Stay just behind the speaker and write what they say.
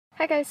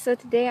Hi guys, so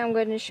today I'm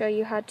going to show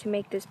you how to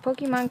make this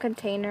Pokemon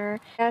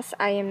container. Yes,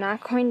 I am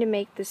not going to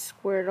make this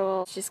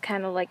Squirtle. It's just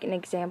kind of like an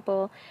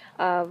example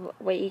of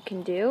what you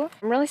can do.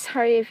 I'm really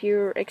sorry if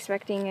you're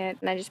expecting it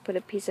and I just put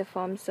a piece of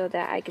foam so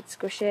that I could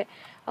squish it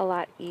a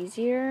lot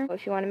easier.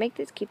 If you want to make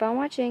this, keep on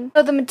watching.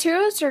 So the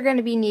materials you're going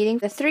to be needing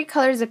the 3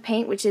 colors of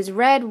paint, which is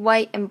red,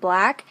 white, and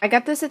black. I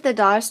got this at the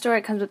dollar store.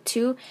 It comes with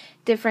 2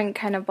 different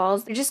kind of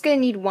balls. You're just going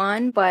to need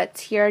one, but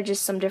here are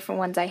just some different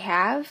ones I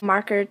have.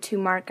 Marker to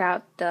mark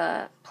out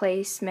the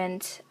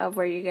placement of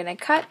where you're going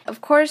to cut.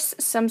 Of course,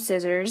 some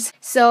scissors.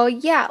 So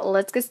yeah,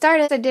 let's get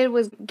started. What I did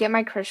was get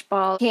my crush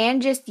ball. You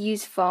can just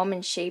use foam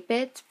and shape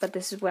it, but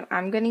this is what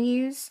I'm going to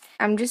use.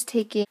 I'm just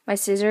taking my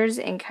scissors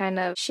and kind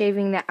of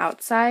shaving the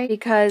outside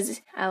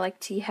because I like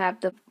to have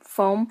the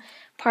foam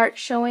part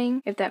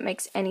showing, if that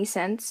makes any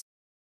sense.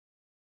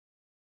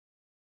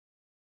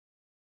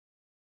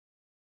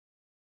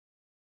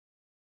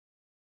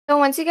 So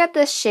once you get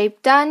this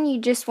shape done,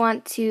 you just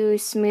want to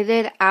smooth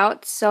it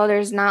out so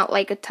there's not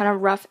like a ton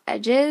of rough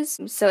edges.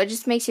 So it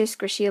just makes your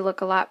squishy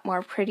look a lot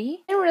more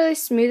pretty. I didn't really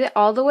smooth it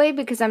all the way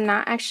because I'm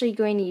not actually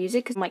going to use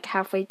it because I'm like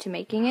halfway to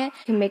making it.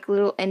 You can make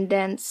little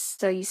indents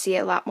so you see it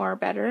a lot more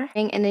better.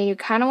 And then you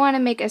kind of want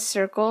to make a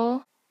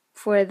circle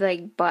for the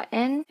like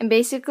button. And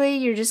basically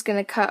you're just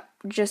going to cut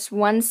just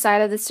one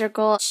side of the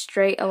circle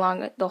straight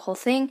along the whole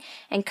thing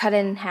and cut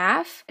it in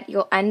half.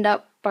 You'll end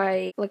up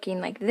by looking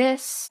like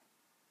this.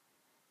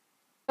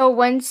 So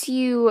once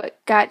you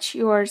got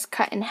yours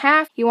cut in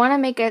half, you want to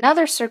make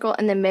another circle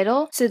in the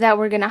middle so that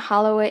we're going to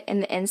hollow it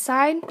in the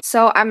inside.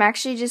 So I'm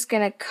actually just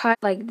going to cut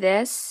like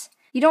this.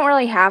 You don't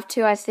really have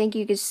to. I think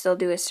you could still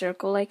do a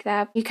circle like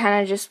that. You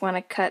kind of just want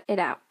to cut it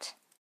out.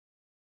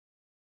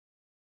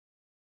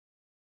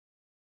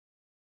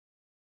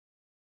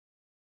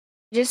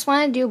 Just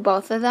want to do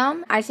both of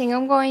them. I think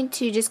I'm going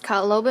to just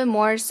cut a little bit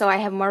more so I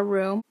have more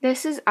room.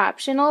 This is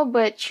optional,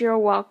 but you're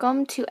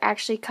welcome to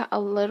actually cut a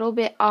little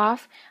bit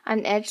off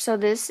on the edge so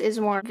this is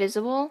more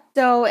visible.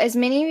 So as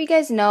many of you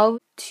guys know,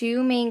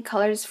 2 main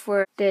colors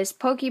for this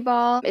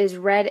Pokeball is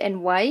red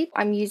and white.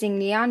 I'm using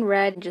neon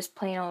red and just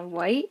plain old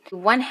white.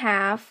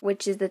 1/2,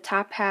 which is the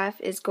top half,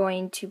 is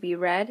going to be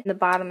red. And the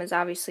bottom is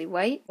obviously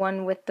white.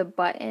 One with the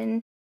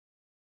button.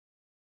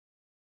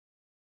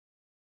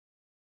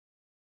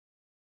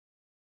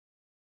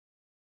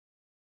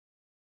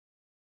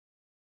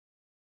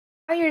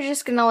 Now you're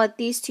just going to let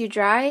these 2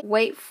 dry,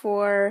 wait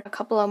for a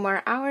couple of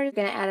more hours, you're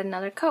going to add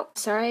another coat.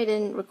 Sorry I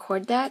didn't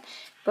record that,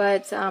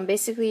 but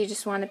basically you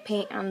just want to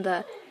paint on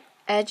the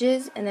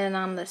edges and then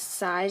on the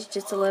sides,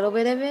 just a little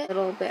bit of it, a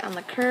little bit on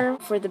the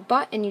curve. For the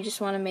button, you just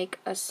want to make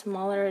a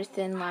smaller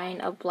thin line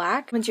of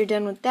black. Once you're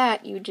done with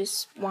that, you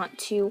just want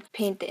to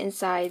paint the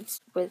insides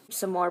with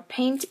some more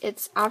paint.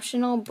 It's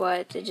optional,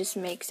 but it just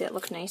makes it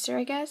look nicer,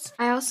 I guess.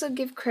 I also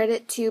give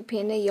credit to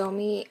Panda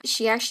Yomi.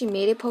 She actually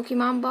made a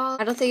Pokemon ball.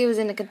 I don't think it was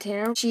in a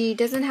container. She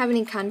doesn't have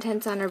any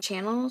contents on her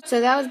channel. So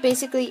that was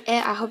basically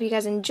it. I hope you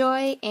guys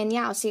enjoy, and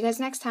yeah, I'll see you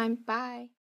guys next time. Bye!